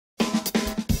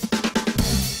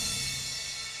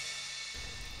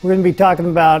We're going to be talking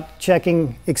about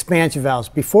checking expansion valves.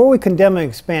 Before we condemn an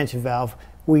expansion valve,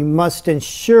 we must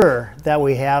ensure that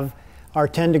we have our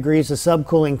 10 degrees of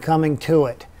subcooling coming to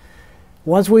it.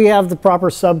 Once we have the proper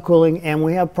subcooling and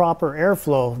we have proper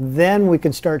airflow, then we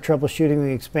can start troubleshooting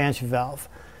the expansion valve.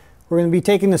 We're going to be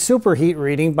taking the superheat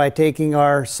reading by taking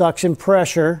our suction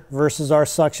pressure versus our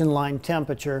suction line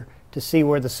temperature to see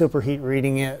where the superheat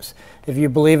reading is. If you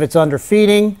believe it's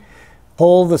underfeeding,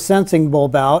 pull the sensing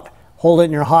bulb out, hold it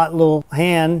in your hot little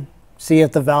hand, see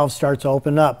if the valve starts to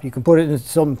open up. You can put it in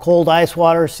some cold ice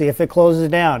water, see if it closes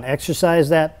down. Exercise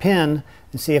that pin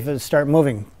and see if it starts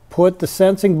moving. Put the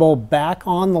sensing bulb back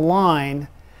on the line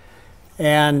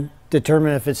and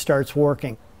determine if it starts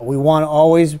working. We want to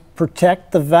always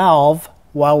protect the valve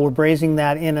while we're brazing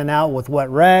that in and out with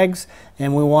wet rags,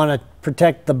 and we want to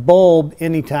protect the bulb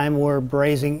anytime we're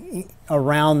brazing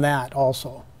around that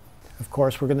also. Of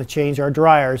course, we're going to change our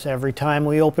dryers every time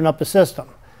we open up the system.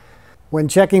 When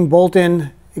checking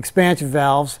bolt-in expansion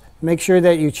valves, make sure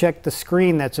that you check the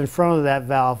screen that's in front of that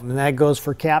valve, and that goes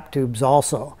for cap tubes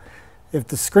also. If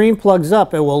the screen plugs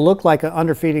up, it will look like an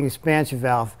underfeeding expansion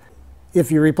valve.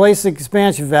 If you replace the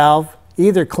expansion valve,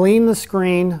 either clean the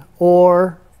screen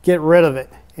or get rid of it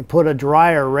and put a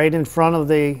dryer right in front of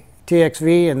the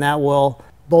TXV, and that will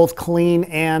both clean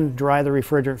and dry the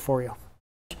refrigerant for you.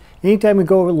 Anytime we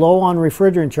go low on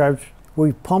refrigerant charge,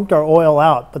 we pumped our oil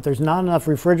out, but there's not enough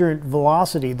refrigerant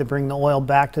velocity to bring the oil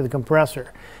back to the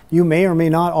compressor. You may or may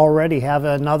not already have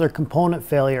another component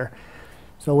failure.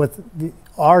 So with the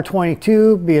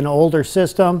R22 being an older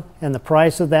system and the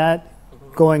price of that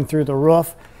going through the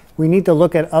roof, we need to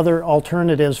look at other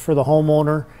alternatives for the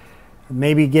homeowner.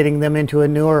 Maybe getting them into a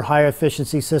newer, higher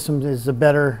efficiency system is a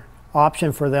better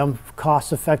option for them,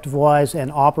 cost effective wise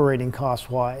and operating cost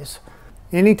wise.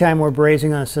 Anytime we're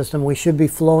brazing on a system, we should be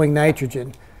flowing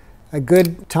nitrogen. A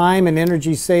good time and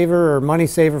energy saver or money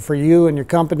saver for you and your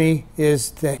company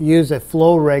is to use a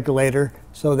flow regulator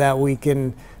so that we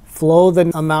can flow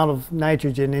the amount of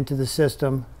nitrogen into the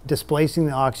system, displacing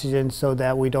the oxygen so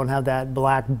that we don't have that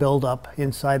black buildup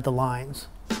inside the lines.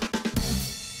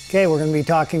 Okay, we're going to be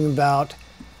talking about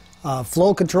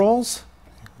flow controls,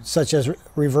 such as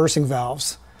reversing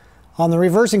valves. On the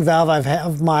reversing valve, I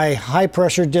have my high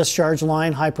pressure discharge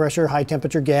line, high pressure, high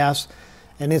temperature gas,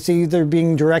 and it's either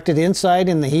being directed inside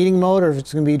in the heating mode or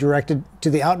it's going to be directed to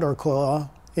the outdoor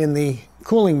coil in the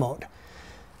cooling mode.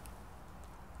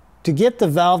 To get the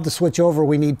valve to switch over,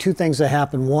 we need two things to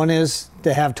happen. One is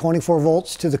to have 24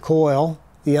 volts to the coil.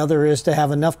 The other is to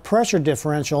have enough pressure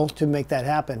differential to make that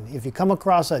happen. If you come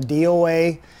across a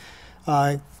DOA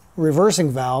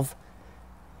reversing valve,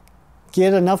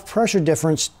 get enough pressure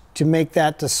difference to make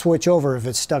that to switch over if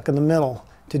it's stuck in the middle.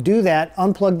 To do that,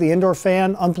 unplug the indoor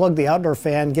fan, unplug the outdoor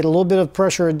fan, get a little bit of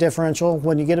pressure differential.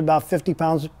 When you get about 50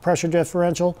 pounds of pressure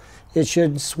differential, it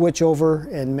should switch over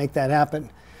and make that happen.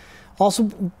 Also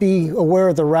be aware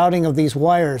of the routing of these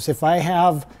wires. If I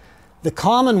have the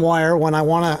common wire, when I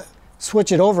want to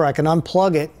switch it over, I can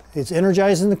unplug it. It's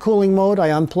energized in the cooling mode, I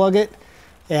unplug it,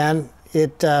 and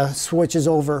it switches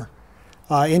over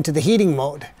into the heating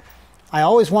mode. I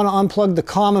always want to unplug the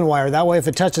common wire. That way if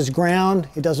it touches ground,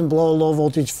 it doesn't blow a low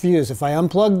voltage fuse. If I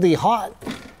unplug the hot,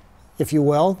 if you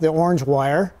will, the orange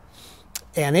wire,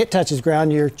 and it touches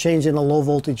ground, you're changing a low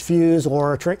voltage fuse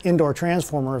or an indoor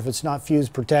transformer if it's not fuse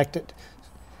protected.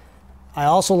 I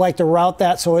also like to route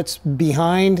that so it's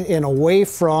behind and away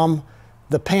from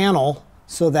the panel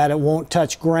so that it won't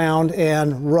touch ground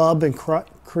and rub and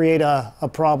create a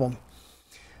problem.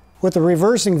 With the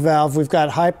reversing valve, we've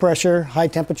got high pressure, high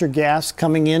temperature gas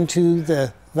coming into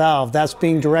the valve. That's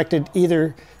being directed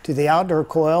either to the outdoor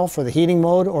coil for the heating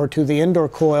mode or to the indoor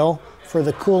coil for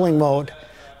the cooling mode.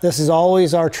 This is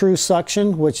always our true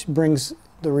suction, which brings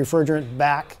the refrigerant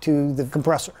back to the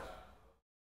compressor.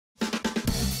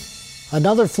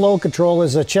 Another flow control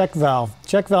is a check valve.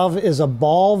 Check valve is a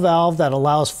ball valve that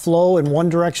allows flow in one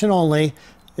direction only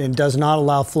and does not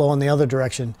allow flow in the other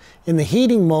direction. In the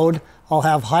heating mode, I'll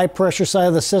have high pressure side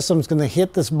of the system is going to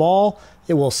hit this ball.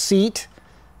 It will seat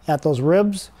at those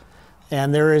ribs,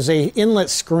 and there is a inlet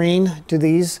screen to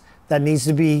these that needs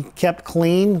to be kept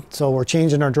clean. So we're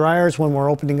changing our dryers when we're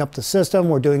opening up the system.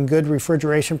 We're doing good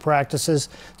refrigeration practices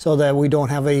so that we don't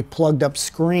have a plugged up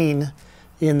screen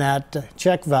in that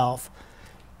check valve.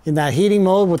 In that heating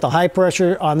mode with the high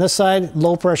pressure on this side,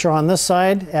 low pressure on this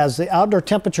side, as the outdoor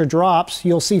temperature drops,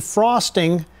 you'll see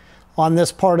frosting on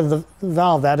this part of the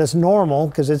valve. That is normal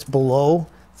because it's below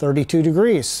 32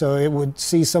 degrees. So it would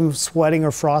see some sweating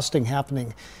or frosting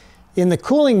happening. In the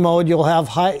cooling mode, you'll have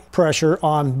high pressure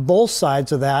on both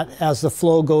sides of that as the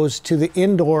flow goes to the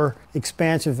indoor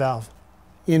expansion valve.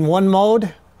 In one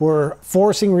mode, we're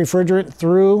forcing refrigerant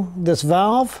through this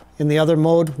valve. In the other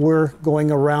mode, we're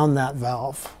going around that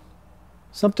valve.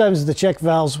 Sometimes the check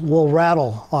valves will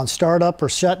rattle on startup or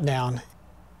shutdown.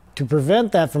 To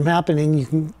prevent that from happening, you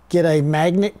can get a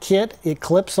magnet kit. It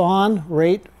clips on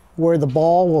right where the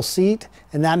ball will seat,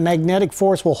 and that magnetic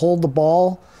force will hold the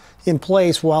ball in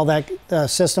place while that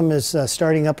system is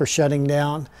starting up or shutting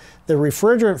down. The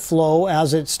refrigerant flow,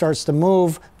 as it starts to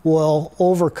move, will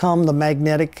overcome the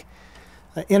magnetic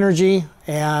energy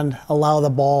and allow the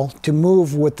ball to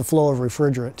move with the flow of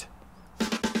refrigerant.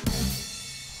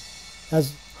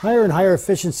 As higher and higher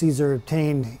efficiencies are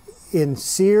obtained in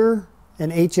SEER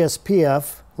and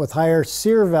HSPF, with higher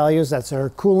SEER values, that's our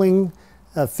cooling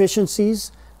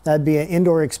efficiencies, that'd be an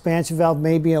indoor expansion valve,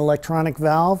 maybe an electronic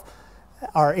valve.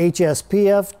 Our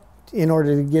HSPF, in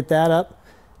order to get that up,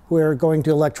 we're going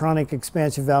to electronic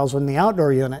expansion valves in the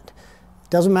outdoor unit.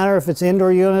 Doesn't matter if it's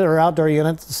indoor unit or outdoor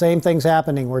unit, the same thing's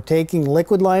happening. We're taking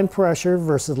liquid line pressure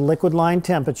versus liquid line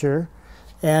temperature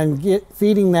and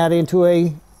feeding that into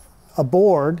a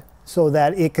board so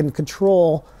that it can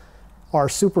control our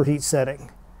superheat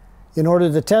setting. In order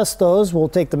to test those, we'll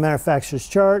take the manufacturer's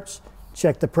charts,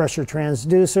 check the pressure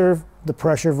transducer, the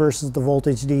pressure versus the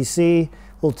voltage DC.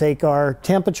 We'll take our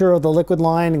temperature of the liquid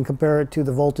line and compare it to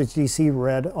the voltage DC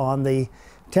read on the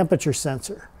temperature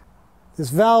sensor. This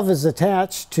valve is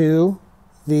attached to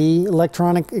the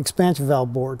electronic expansion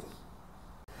valve board.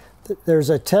 There's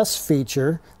a test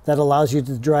feature that allows you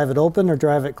to drive it open or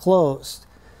drive it closed.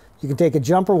 You can take a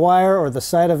jumper wire or the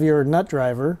side of your nut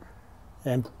driver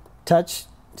and touch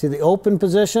to the open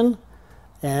position,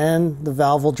 and the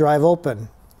valve will drive open.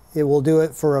 It will do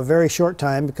it for a very short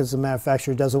time because the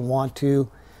manufacturer doesn't want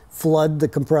to flood the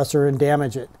compressor and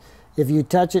damage it. If you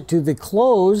touch it to the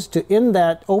close to end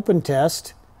that open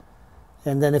test,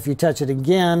 and then if you touch it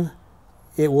again,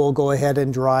 it will go ahead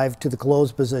and drive to the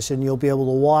closed position. You'll be able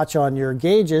to watch on your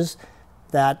gauges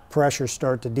that pressure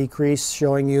start to decrease,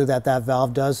 showing you that that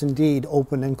valve does indeed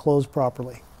open and close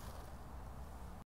properly.